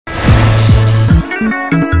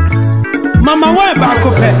why back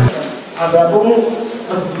up? Abrabomu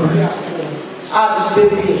asipori ase a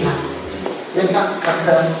baby ha yeka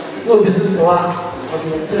kakra no bisu wa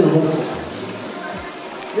odete no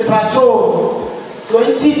the patrol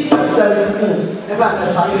 2017 about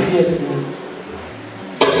 5 years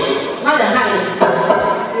na ya ha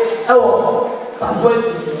ewo ka voice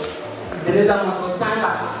the later much time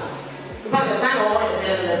back because the time o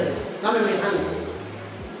na me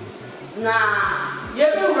na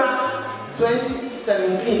yebura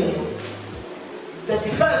 2017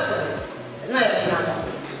 31st na ya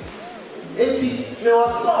eti me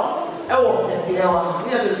was store ewo esiewa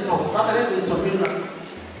me dey ton papa dey ton business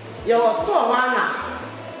ye was store wana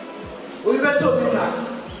we beto business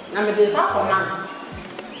na me dey fa command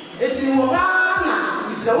eti mo wana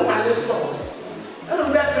we say woman dey store e no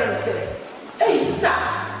be friend say hey sister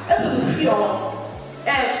eso no fi o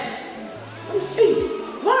hey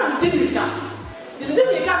one Didn me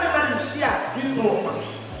ka me man share you know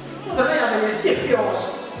so na ya me see fi o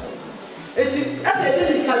eti asa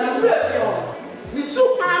Didn ka you fi o me too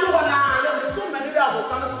pan no na ya too many about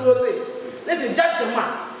some school let's judge the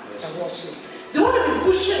man and watch it the one be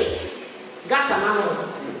pushing got a man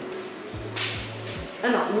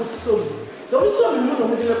and no so don't so me no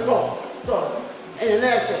me dey call store and then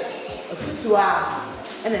I say a futu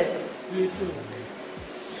and I say you too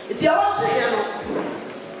it's your say you know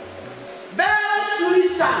bell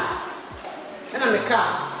tourist and I'm a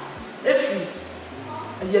car if you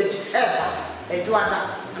and yet ever do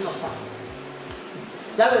that and no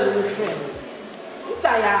that will be friend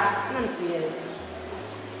sister ya I'm say yes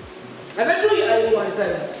na be do you want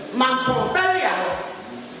say man pon bury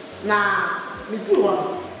na me do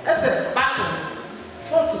one ese battle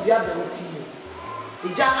for to be able to see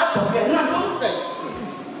ija up here no don't say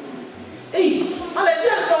eh ale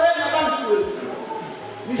dia so we na ban fu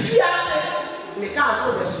me fia me ka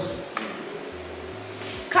so be shi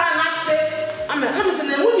ka na she am say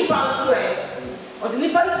na mu ni ba so o se ni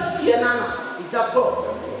ba si na na ija to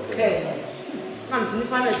okay na me ni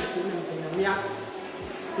pa na si na me as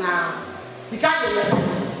na sika de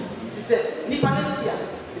ti se ni pa na si a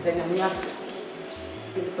de na me as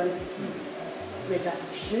ni pa na si mega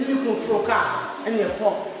ni ko fro ka ene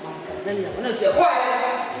ko na ni na se ko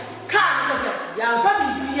ka na se ya fa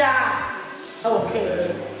bibia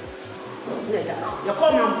okay mega ya ko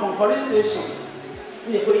man police station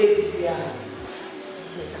ni ko ye bibia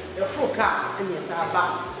ya fro ka ene sa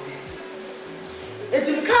ba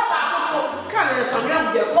eti ka ba so ka na sa me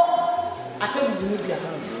am de ko atabu ni bia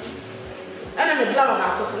ana me dlawa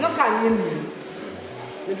ba ko so no ka nyi mi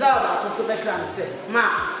me dlawa ba ko so be kra se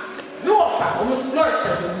ma no offer almost no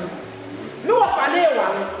return no offer na ewa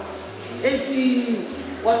no enti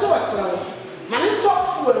wose wasra man talk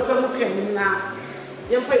fu e fa mu kan na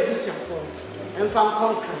yem fa edusia fo em fa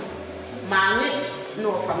konka manye no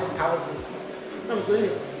offer me 1000 no so ni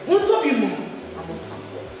mun to bi mu amon fa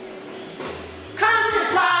kan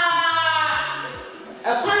pa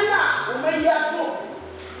e kwan na o me ya to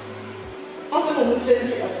on se mo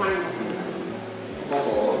cheni e kwan na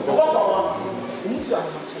bo mutu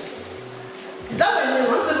amache that when you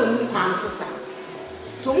want to do pan so sa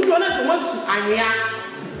to mu do na so want to anya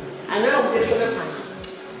of the sugar pan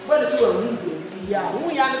when it's well mu ya mu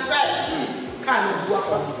ya say can do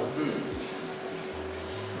possible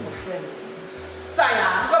my friend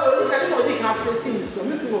style but we can facing so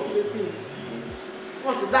me to facing so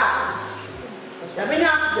what's that ya be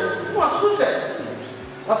accident what to say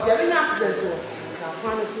what's ya be accident ka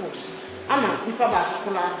fan so ama ifa ba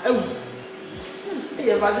kola ewu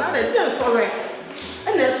say about na dey sorry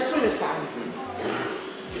and let to me say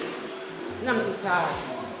na me say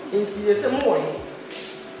enti ese mo wo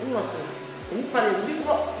e no say ni pa le bi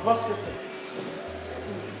ko hospital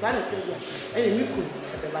say na tell you and me ku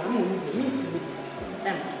e ba mo ni ti mi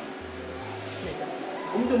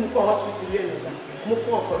do ko hospital we na mo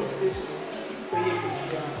ko police station ko ye bi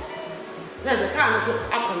na ze ka no so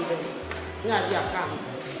akon dem ni adi aka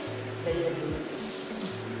be ye bi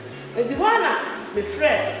e di wana me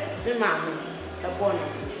friend me mama e bona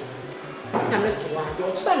na me so wa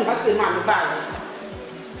do so me ba say mama ba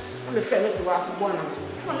na me friend me so wa so bona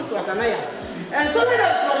na me so wa na ya and so me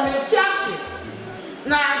that from me tiasi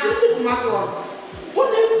na juti Kumasi wa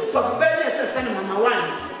woni so be na say friend mama wan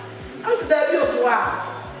am so da bi o so wa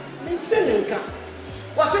me tinenka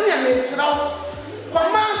wa so nya me chiraw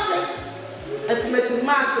Kumasi Atimatim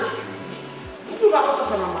Maase you ba so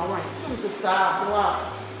for mama wan am so sa so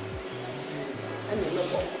wa and you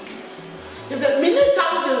look he said minute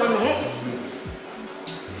 1000 on home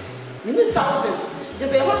minute 1000 he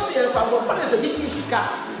said what she for go for is a big sika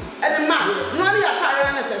and the man no ya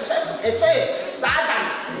carry na say chef e che sada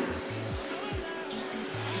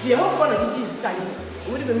The whole fun of these guys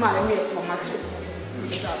would be my mate to mattress.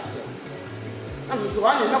 I'm just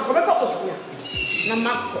one and not correct up here. No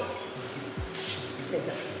M'AKO.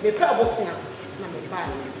 The pair was here. No,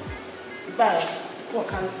 buy for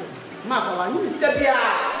cancer. M'AKO, I need to step here.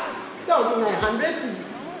 Still do my 100 cities.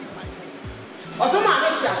 Or some man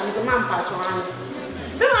makes it as a man patch on.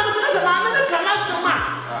 Then I was a man and a man.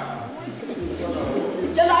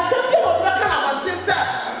 Just as some people talking about this, sir.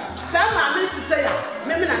 Some man need to say,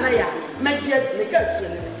 maybe Naya, make it the culture.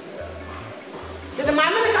 Because the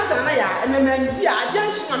man in the Naya and the man, yeah,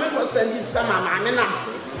 young woman was sending some man and I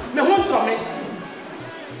won't come in.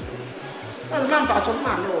 Well, man patch on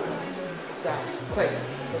my lord. Quite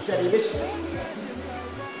a celebration.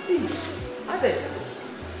 I bet.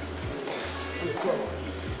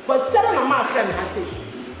 But seven of my friends has said,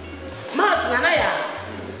 Maase Nanaya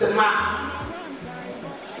is a man.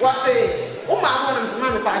 Was a woman wants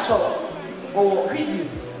mammy patcho or read you.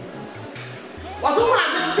 Was a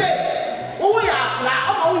man say, oh, yeah,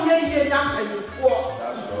 oh, yeah, young and you for.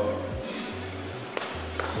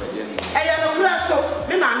 I am a grasso,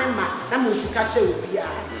 me mamma, I'm going to catch you.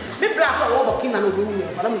 Me black or walking on a room,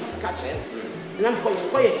 but I'm going to catch him. And I'm going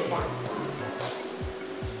quiet once.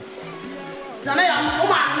 Zanaya, oh,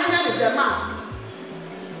 my man, the man.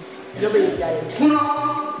 You're being giant.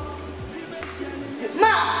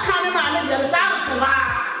 Ma, come on, there's a house.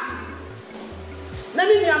 Let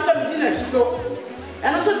me answer the dinner so.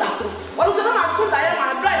 And also, that's what was another so that I am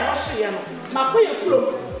a blind Austrian. My queen close.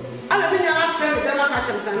 I'm a million friend with them,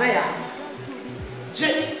 catching Zanaya.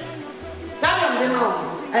 Jay, Sam, you know,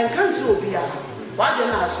 and country will be a what the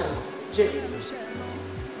nation. Jay.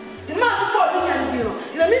 The master for you know,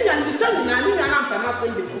 the million is something I mean, I'm from my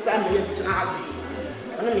business and the Nazi.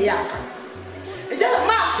 Let me ask. It's just a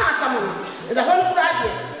man can't summon. It's a whole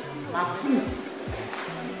project. My food.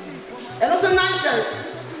 And also natural.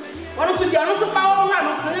 What also the also power one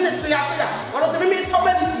of the minutes after. What also me top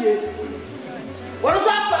of the what also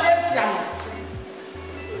after next year?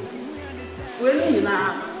 Well, you know,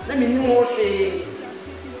 let me know what it is.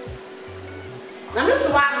 Now,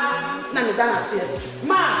 Mr. One, Namidana said,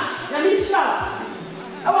 Ma, let me shout.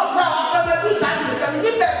 I want proud of the good side of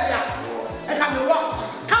the better. And come walk.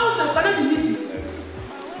 How's the family?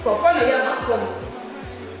 For fun, I have come.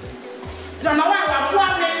 To my wife,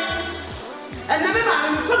 one and never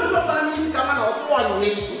mind, you couldn't go for me to come out of one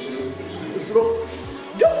way.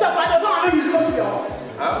 Just up, I don't know you so pure.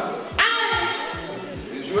 I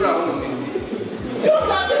sure I won't meet you. You're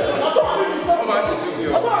not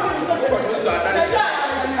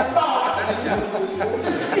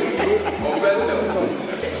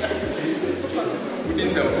we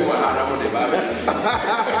didn't tell you what happened to the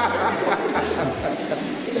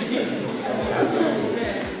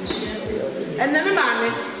and then, mammy,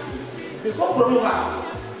 before growing up,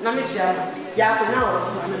 Namicha, Yaka now,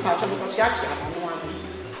 I'm a patch of the church.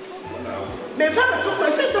 They found a took my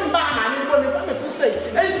face some time and when they found to say,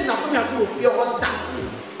 anything I come here with your own time.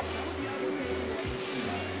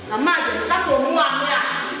 Now, Maggie, that's what we want here.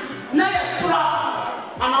 Nay,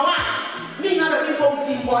 flop, and a one, me not a people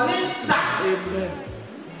team, one that.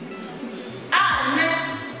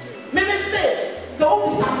 Maybe stay, so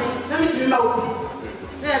something, let me see you.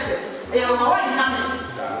 Yes. I am already coming.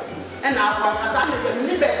 And now, as I make a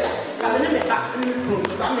new bed, I will make back in the room.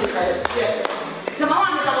 I make a to my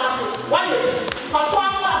one, why you? For so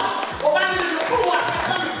long, or when you go what?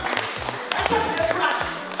 I said, the class.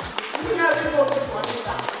 You know, you go to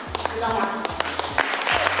that.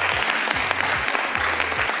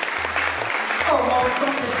 Oh, well,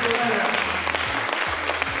 something.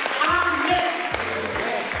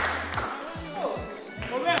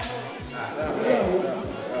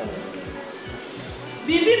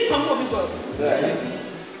 Bibi pamu biko.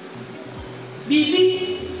 Bibi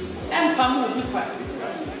em pamu biko.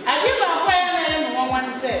 Ade ba kwa ya na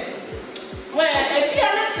one say. Where e bia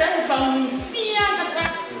na say pamu fia kasa.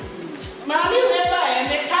 Ma mi we ba e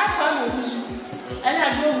me ka pamu usu. Ana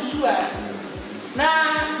do usu a. Na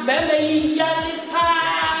be me yi ya ni pa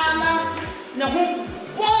na ho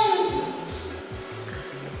bon.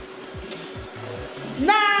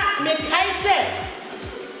 Na me kai say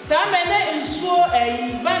Samene insuo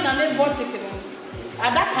van na ne botique no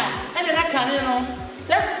adaka ene na kan no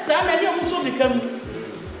samene o muso bikam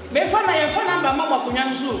me fa na ye fa number mama konya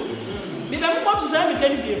nso me be mo to say me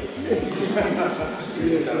kan bi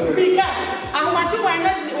bika ahwachi wan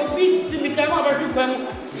na obi ti bika no ba hwekwa mu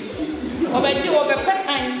oba di oba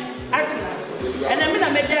pekan ati ene me na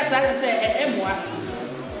me dia sa say emoa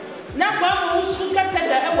na kwa mo su kata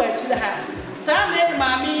da e wa chi da ha samene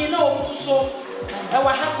mami na o so I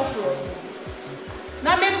was half of floor.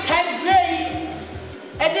 Now, make kind gray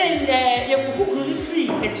and then you cook really free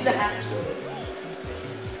at the hat.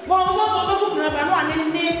 Well, what's all the book number one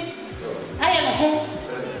in name? I am home.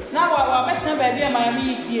 Now I better baby my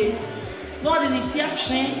meat. Not in the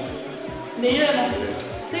train. The year.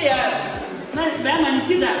 Say, I'm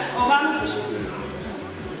did that. Or I'm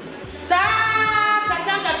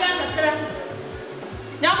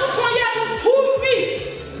now, we 2 weeks.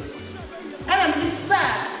 And I'm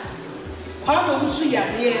sad. Pardon, Suya,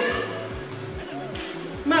 yeah.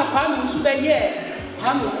 My pardon, Suya, yeah.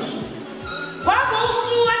 Pardon, Pardon,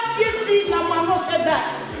 what you see, no one said that.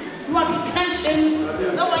 What you can't say,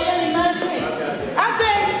 no one any say. I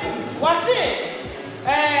say, what's it?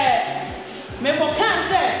 Maybe can't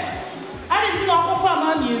say. I didn't know how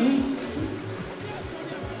far you.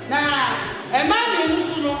 Now, a man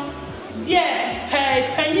who's no, dear,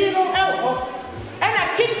 pay no elbow. And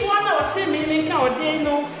I keep 1 or 10 million or day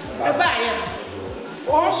no, a buyer.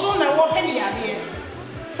 Also, no walk any idea.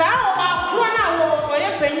 So, about 1 hour or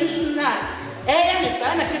a penny now.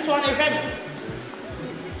 And I keep 1 ready.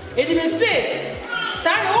 It may say,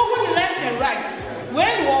 San open left and right.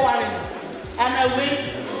 When you are and I wait,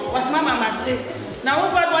 what my mamma say. Now,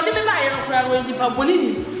 what did I buy when you are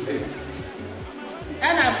winning?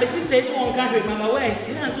 And I basically say to one country, Mamma, wait,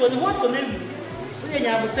 and so you want to live. We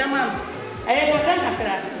have a time. I have a kind of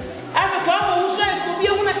class. I have a problem who said for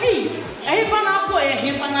you want to eat. I found out boy,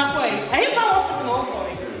 he found out boy. I found out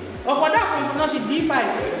boy. Or for that one, for not D5.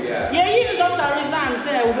 Yeah, you doctor resign,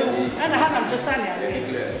 say, and I had to sign it.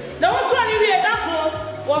 The one to you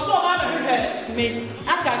that was so hard to me. I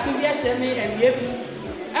can't see the me and you.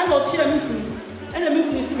 And not cheer me. And the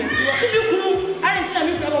milk is me. I didn't tell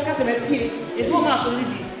me about customer here. It won't actually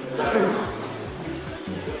be.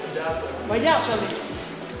 But yeah, sorry.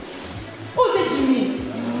 Who's it to me?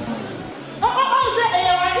 Oh, I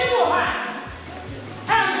didn't know her.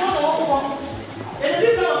 I'm so and the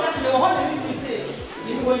people of that, you want to say,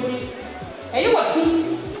 you will be. And you are good.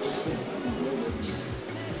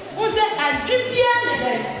 Who's it? I drip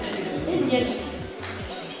the in yet.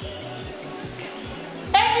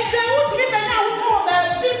 And he said, what people now call the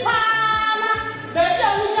people, the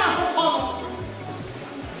young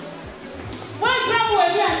one travel a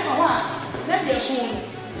year for one, let your soon.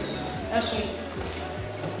 As soon.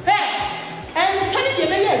 Hey, and can you give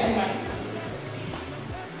me a man?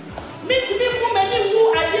 Me to be woman who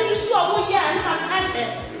I didn't show a year and not catch it.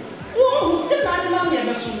 Who sit on the money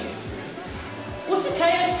ever soon? What's the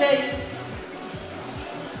chaos say?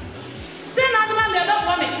 Send out the man that don't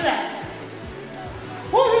want me clear.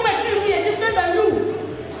 Who might be a different than you?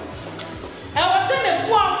 I was saying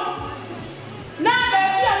a walk. Now,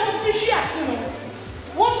 baby, I won't fish as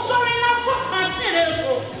what's sorry enough for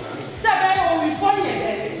continental? Said I will be funny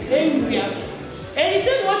again.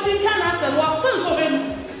 Anything was in Canada and was first of him.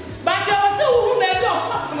 But there was so many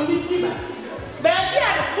of the fever. Baby,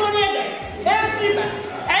 I had 20 days, every man.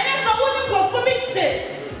 And if I wouldn't go for me, say,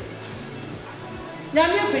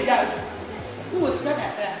 Yammy Pidal, who was not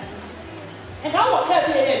at that. And I will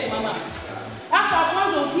carry it, Mamma. After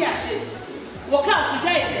I told you, yes, walk out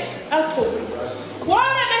today. I'll tell you. One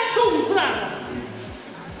of soon plan.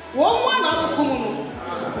 One of the common.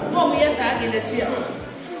 No, yes, I did it here.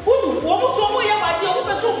 Who almost saw me about the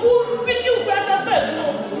open so who pick you better first.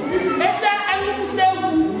 Let's say I will say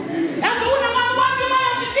who. And when I'm walking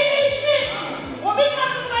out to see, or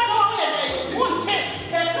because I won't take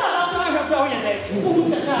and I'm not going there. Who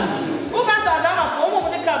said that? Who has a dollar for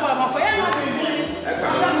the cover of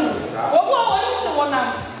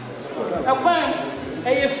my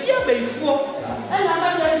a fear before, and I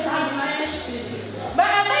was very hard in my city. But I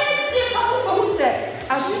made the possible who said,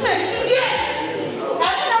 I should say, I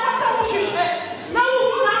don't know what you said. No,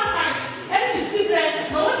 and you see that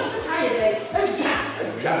no one is tired.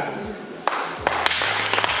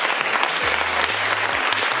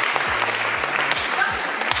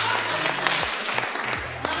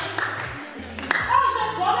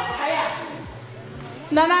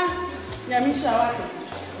 Nana, Yamisha,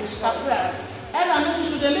 and I'm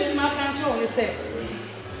going to make my country only say,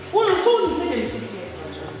 one phone things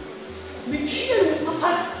be cheering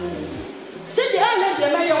apart. Say the island, the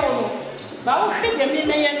mayor, but I'll hit them in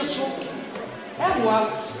the end. So, and one.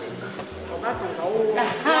 That's all.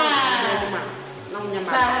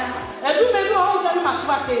 I do make all of them as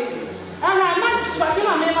fucking. And I might fucking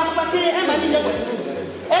my name as fucking and my little.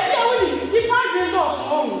 Every hour, if I did not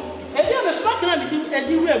home. If you have a spoken on the room, if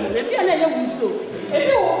you are not so, if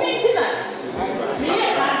you will be tonight,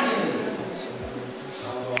 yes,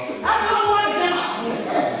 I don't know what is that.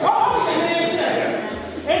 Oh, the nature.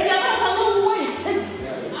 If you are not alone, what is it?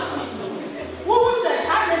 What was that?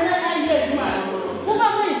 I didn't know. Who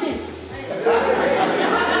got what is it?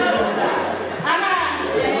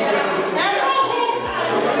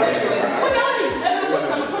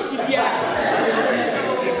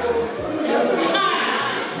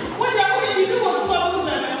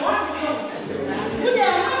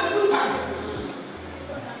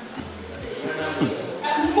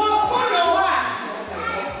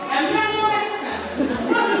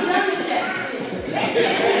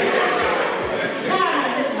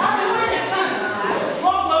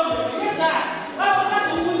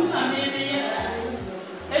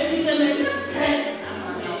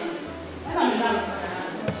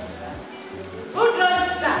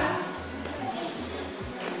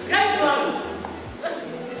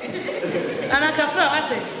 And I kafra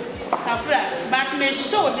ate. Kafra. But me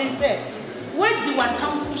show them say, where do I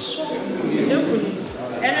come for so?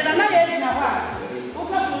 And then I'm not getting a heart.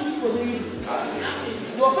 Okay, for the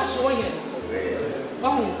your person here.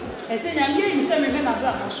 Oh, and then I'm getting some men of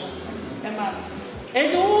that also.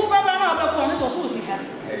 And you Baba now go on to Susie.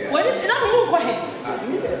 When it not move ahead.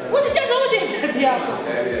 What did you do?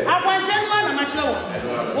 I want General much lower.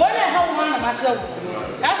 What the hell one much lower?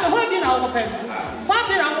 That's a whole dinner open. What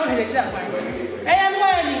did I want to exact one? And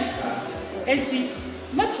learning. And see,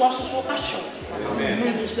 much was so passion.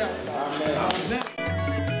 Amen.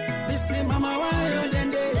 This is Mama.